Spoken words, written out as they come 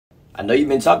I know you've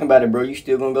been talking about it, bro. You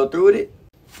still gonna go through with it?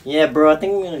 Yeah, bro, I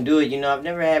think I'm gonna do it. You know, I've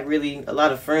never had really a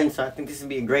lot of friends, so I think this would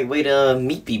be a great way to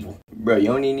meet people. Bro, you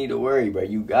don't even need to worry, bro.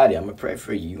 You got it. I'm gonna pray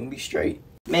for you. You gonna be straight.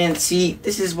 Man, see,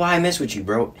 this is why I mess with you,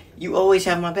 bro. You always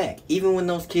have my back. Even when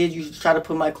those kids used to try to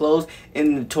put my clothes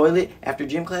in the toilet after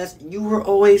gym class, you were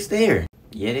always there.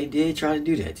 Yeah, they did try to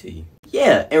do that to you.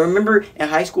 Yeah, and remember in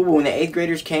high school when the 8th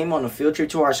graders came on a field trip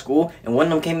to our school and one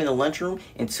of them came in the lunchroom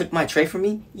and took my tray from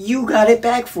me? You got it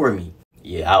back for me.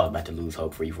 Yeah, I was about to lose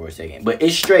hope for you for a second. But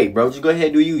it's straight, bro. Just go ahead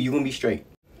and do you. You gonna be straight.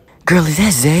 Girl, is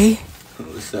that Zay?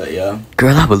 What's up, y'all?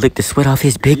 Girl, I would lick the sweat off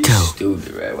his big toe.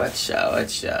 Stupid, right? Watch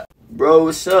out. Bro,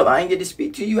 what's up? I ain't get to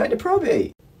speak to you at the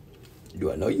probate.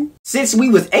 Do I know you? Since we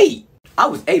was 8. I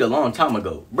was 8 a long time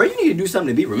ago. Bro, you need to do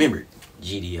something to be remembered.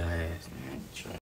 GDI ass.